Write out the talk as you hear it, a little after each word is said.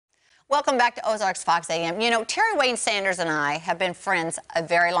Welcome back to Ozarks Fox AM. You know, Terry Wayne Sanders and I have been friends a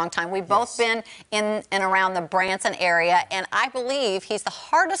very long time. We've both been in and around the Branson area, and I believe he's the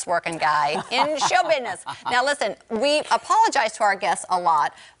hardest working guy in show business. Now, listen, we apologize to our guests a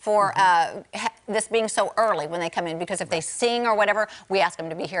lot for this being so early when they come in, because if they sing or whatever, we ask them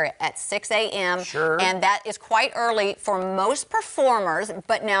to be here at 6 a.m. Sure. And that is quite early for most performers,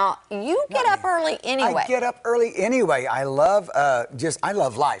 but now you get up early anyway. I get up early anyway. I love I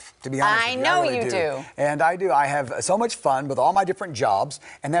love life, to be honest. I know really you do. And I do. I have so much fun with all my different jobs,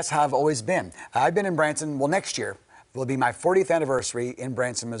 and that's how I've always been. I've been in Branson, well, next year will be my 40th anniversary in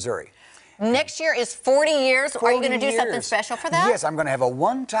Branson, Missouri. Next year is 40 years. 40 Are you going to do years. something special for that? Yes, I'm going to have a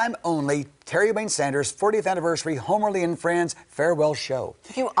one-time only Terry Wayne Sanders 40th anniversary Homerly and Friends farewell show.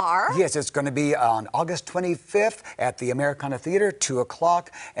 You are? Yes, it's going to be on August 25th at the Americana Theater, 2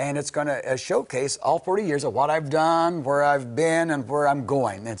 o'clock, and it's going to showcase all 40 years of what I've done, where I've been, and where I'm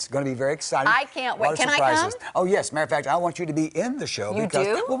going. It's going to be very exciting. I can't wait. Can I come? Oh, yes. Matter of fact, I want you to be in the show. You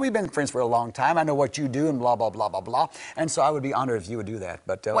do? Well, we've been friends for a long time. I know what you do and blah, blah, blah, blah, blah. And so I would be honored if you would do that.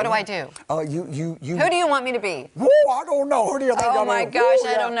 But what do I do? Oh, Who do you want me to be? Whoa, I don't know. Who do you think? Oh, my gosh,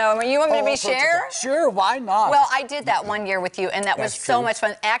 I don't know. You want me to be Cher? Sure, why not? Well, I did that one year with you, and that was so much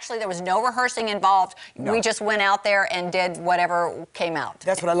fun. Actually, there was no rehearsing involved. No. We just went out there and did whatever came out.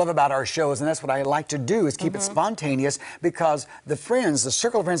 That's what I love about our shows, and that's what I like to do, is keep it spontaneous, because the friends, the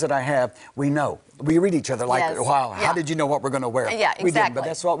circle of friends that I have, we know. We read each other like, wow, how did you know what we're going to wear? Yeah, exactly. We didn't, but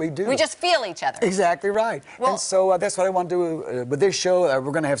that's what we do. We just feel each other. Exactly right. Well, and so that's what I want to do with this show.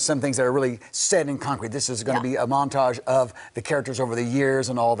 We're going to have some things that are really set in concrete. This is going to be a montage of the characters over the years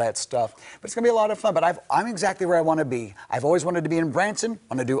and all that stuff. But it's going to be a lot of fun. But I'm exactly where I want to be. I've always wanted to be in Branson.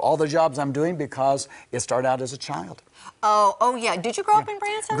 I want to do all the jobs I'm doing because it started out as a child. Oh yeah. Did you grow up in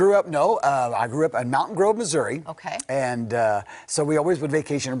Branson? I grew up in Mountain Grove, Missouri. Okay. And so we always would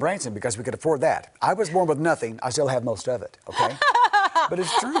vacation in Branson because we could afford that. I was born with nothing. I still have most of it, okay? But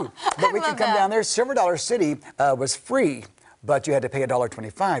it's true. But we can come down there. Silver Dollar City was free, but you had to pay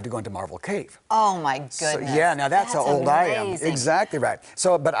 $1.25 to go into Marvel Cave. Oh, my goodness. So, yeah, now that's how old I am. Exactly right.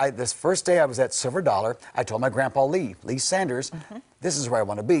 So, but this first day I was at Silver Dollar, I told my grandpa Lee Sanders, this is where I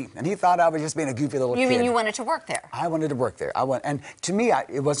want to be. And he thought I was just being a goofy little kid. You mean you wanted to work there? I wanted to work there. And to me,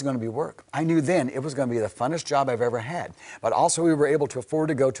 it wasn't going to be work. I knew then it was going to be the funnest job I've ever had. But also we were able to afford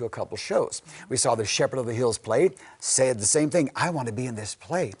to go to a couple shows. We saw the Shepherd of the Hills play, said the same thing. I want to be in this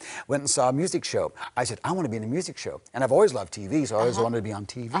play. Went and saw a music show. I said, I want to be in a music show. And I've always loved TV, so I always wanted to be on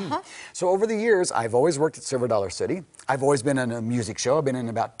TV. So over the years, I've always worked at Silver Dollar City. I've always been in a music show. I've been in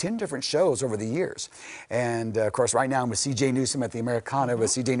about 10 different shows over the years. And of course, right now I'm with C.J. Newsom at the Americana with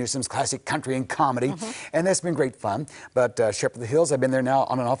C.J. Newsom's classic country and comedy, and that's been great fun. But Shepherd of the Hills, I've been there now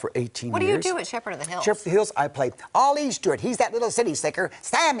on and off for 18 years. What do you do at Shepherd of the Hills? Shepherd of the Hills, I play Ollie Stewart. He's that little city slicker,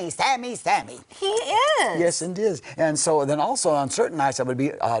 Sammy. He is. Yes, it is. And so then also on certain nights I would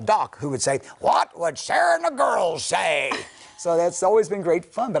be Doc, who would say, what would Sarah and the girls say? So that's always been great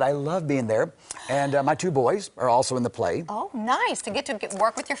fun, but I love being there. And my two boys are also in the play. Oh, nice, to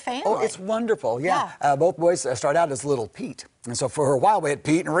work with your family. Oh, it's wonderful, yeah. Both boys start out as little Pete. And so for a while we had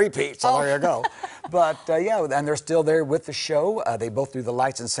Pete and repeat, so there you go. But yeah, and they're still there with the show. They both do the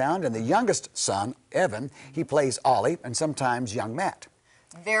lights and sound. And the youngest son, Evan, he plays Ollie and sometimes young Matt.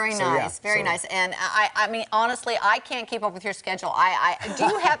 Very nice, very nice. And I mean, honestly, I can't keep up with your schedule.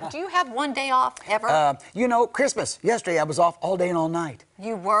 Do you have one day off ever? You know, Christmas. Yesterday I was off all day and all night.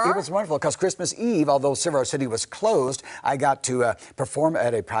 You were? It was wonderful because Christmas Eve, although Silver Dollar City was closed, I got to perform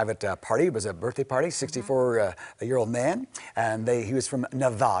at a private party. It was a birthday party, 64-year-old man, and he was from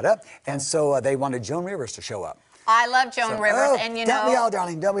Nevada, and so they wanted Joan Rivers to show up. I love Joan Rivers, and you know... Don't we all,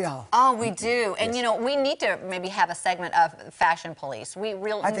 darling, don't we all? Oh, we do. And, you know, we need to maybe have a segment of Fashion Police.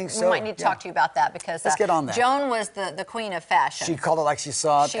 I think so. We might need to talk to you about that because... Let's get on that. Joan was the queen of fashion. She called it like she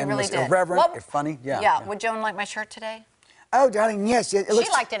saw it. She and really was did. Irreverent, funny. Yeah. Would Joan like my shirt today? Oh, darling, yes. She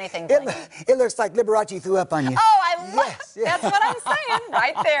liked anything blingy. It looks like Liberace threw up on you. Oh, I love it. That's what I'm saying.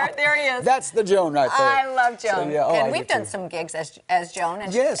 Right there. There he is. That's the Joan right there. I love Joan. So, and we've done some gigs as Joan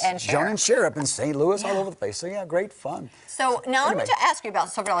and Cher. Joan and Cher up in St. Louis, all over the place. So, yeah, great fun. So, now let me ask you about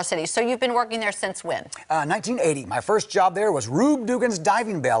Silver Dollar City. So, you've been working there since when? 1980. My first job there was Rube Dugan's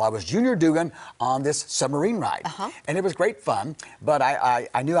Diving Bell. I was Junior Dugan on this submarine ride. And it was great fun, but I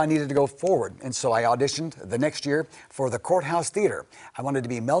knew I needed to go forward. And so I auditioned the next year for the chorus Courthouse Theater. I wanted to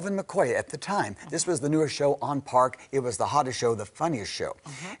be Melvin McCoy at the time. This was the newest show on Park. It was the hottest show, the funniest show.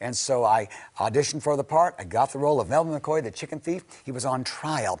 And so I auditioned for the part. I got the role of Melvin McCoy, the chicken thief. He was on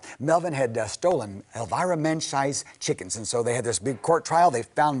trial. Melvin had stolen Elvira Menchai's chickens, and so they had this big court trial. They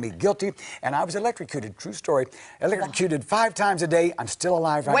found me guilty, and I was electrocuted. True story. Electrocuted 5 times a day. I'm still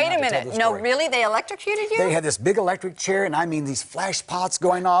alive right now. Wait a minute. No, really? They electrocuted you? They had this big electric chair, and I mean these flash pots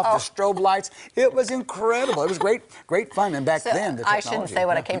going off, the strobe lights. It was incredible. It was great fun. And back then, the technology. I shouldn't say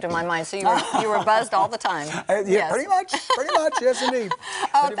what came to my mind. So you were buzzed all the time. Yeah, Yes. pretty much. Yes, indeed.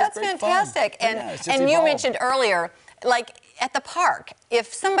 Oh, that's fantastic. And you mentioned earlier, like at the park,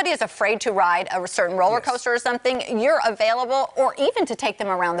 if somebody is afraid to ride a certain roller coaster or something, you're available, or even to take them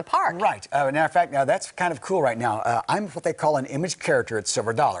around the park. Right. Matter of fact, now that's kind of cool right now. I'm what they call an image character at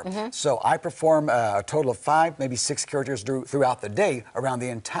Silver Dollar. So I perform a total of 5, maybe 6 characters throughout the day around the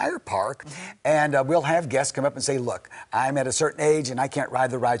entire park. And we'll have guests come up and say, look, I'm at a certain age and I can't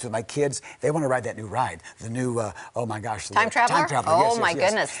ride the rides with my kids. They want to ride that new ride. The new, oh my gosh. Time Traveler? Time Traveler, Oh yes, my yes.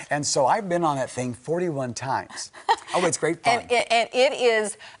 goodness. And so I've been on that thing 41 times. Oh, it's great fun. And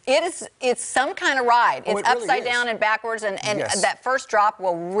it's some kind of ride. It's it really upside is. down and backwards, and Yes. that first drop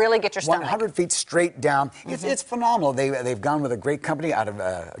will really get your stomach. 100 feet straight down. It's phenomenal. They've gone with a great company out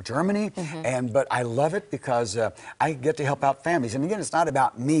of Germany, but I love it because I get to help out families. And again, it's not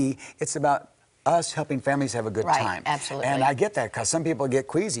about me. It's about us helping families have a good time. Absolutely. And I get that because some people get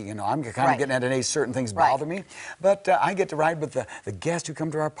queasy. You know, I'm kind of getting at an age certain things bother me. But I get to ride with the guests who come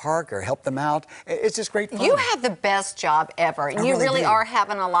to our park or help them out. It's just great fun. You have the best job ever. You really are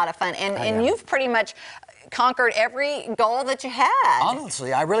having a lot of fun. And you've pretty much conquered every goal that you had.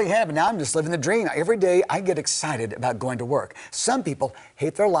 Honestly, I really have. And now I'm just living the dream. Every day I get excited about going to work. Some people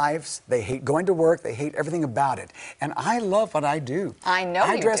hate their lives. They hate going to work. They hate everything about it. And I love what I do. I know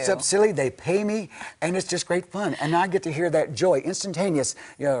you do. I dress up silly. They pay me. And it's just great fun. And I get to hear that joy, instantaneous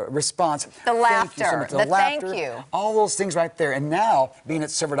response. The laughter. Thank you so much. The laughter, thank you. all those things right there. And now, being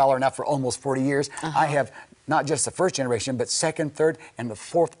at Silver Dollar now for almost 40 years, I have not just the first generation, but second, third, and the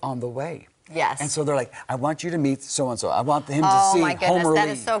fourth on the way. Yes. And so they're like, I want you to meet so-and-so. I want him to Oh see my goodness, Homer that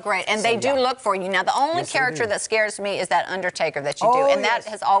Lee. is so great. And they do look for you. Now, the only Yes, they character do. that scares me is that Undertaker that you do. Oh, And that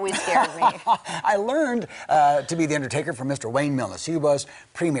has always scared me. I learned to be the Undertaker from Mr. Wayne Milnes. He was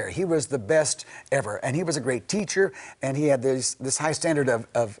premier. He was the best ever. And he was a great teacher. And he had this high standard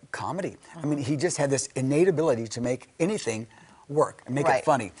of comedy. I mean, he just had this innate ability to make anything work and make it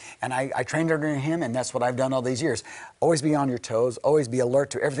funny. And I trained under him, and that's what I've done all these years. Always be on your toes, always be alert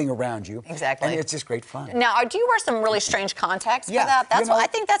to everything around you. Exactly. And it's just great fun. Now, do you wear some really strange contacts for Yeah, that? That's you know, what I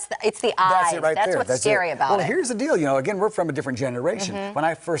think. It's the eyes. That's it right That's there. what's scary about it. Well, here's the deal. You know, again, we're from a different generation. When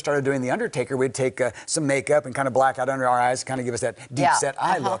I first started doing The Undertaker, we'd take some makeup and kind of black out under our eyes, kind of give us that deep set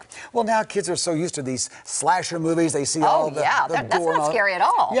eye look. Well, now kids are so used to these slasher movies. They see all the that's gore not scary at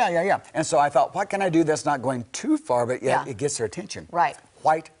all. Yeah. And so I thought, what can I do that's not going too far, but yet it gets their attention? Right.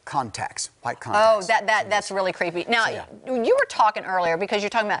 White contacts. Oh, that's really creepy. Now, you were talking earlier, because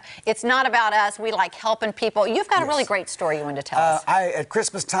you're talking about, it's not about us, we like helping people. You've got a really great story you want to tell us. At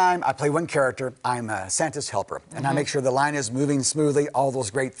Christmas time, I play one character. I'm Santa's helper, and I make sure the line is moving smoothly, all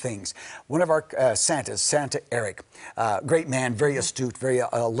those great things. One of our Santas, Santa Eric, great man, very astute, very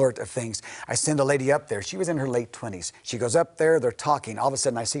alert of things. I send a lady up there. She was in her late 20s. She goes up there, they're talking. All of a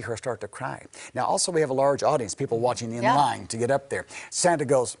sudden, I see her start to cry. Now, also, we have a large audience, people watching in line to get up there. Santa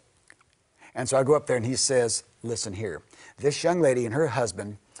goes, and so I go up there and he says, listen here, this young lady and her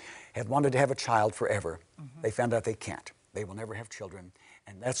husband have wanted to have a child forever. They found out they can't. They will never have children.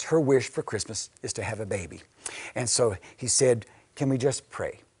 And that's her wish for Christmas, is to have a baby. And so he said, can we just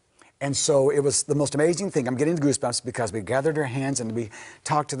pray? And so it was the most amazing thing. I'm getting goosebumps because we gathered our hands and we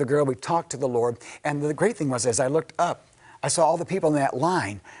talked to the girl, we talked to the Lord. And the great thing was, as I looked up, I saw all the people in that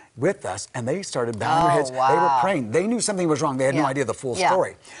line with us, and they started bowing their heads. Wow. They were praying. They knew something was wrong. They had no idea the full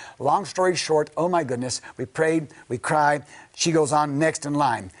story. Long story short, oh my goodness, we prayed, we cried. She goes on next in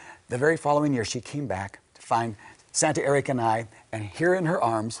line. The very following year, she came back to find Santa Eric and I, and here in her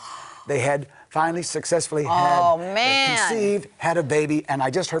arms, they had finally successfully conceived, had a baby, and I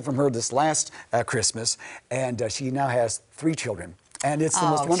just heard from her this last Christmas, and she now has 3 children. And it's the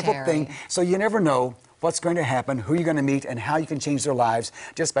most wonderful thing. So you never know what's going to happen, who you're going to meet, and how you can change their lives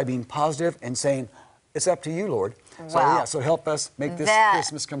just by being positive and saying, it's up to you, Lord. So, so help us make this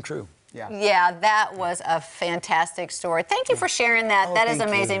Christmas come true. Yeah, that was a fantastic story. Thank you for sharing that. Oh, That is thank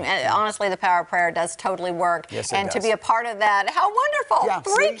amazing. you. Honestly, the power of prayer does totally work. Yes, it and to does. be a part of that, how wonderful. Yeah,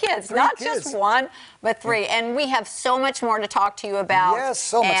 three see? kids, Three not kids. just one, but three. And we have so much more to talk to you about. Yes,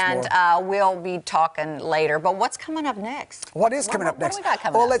 so much and, more. And we'll be talking later. But what's coming up next? What is coming up next? What do we got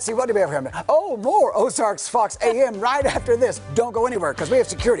coming well, up? let's see. What do we have coming up? Oh, more Ozarks Fox AM right after this. Don't go anywhere because we have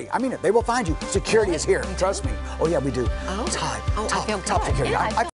security. I mean it. They will find you. Security is here. Trust me. Oh, yeah, we do. Oh. Top I feel security. good. Yeah, I feel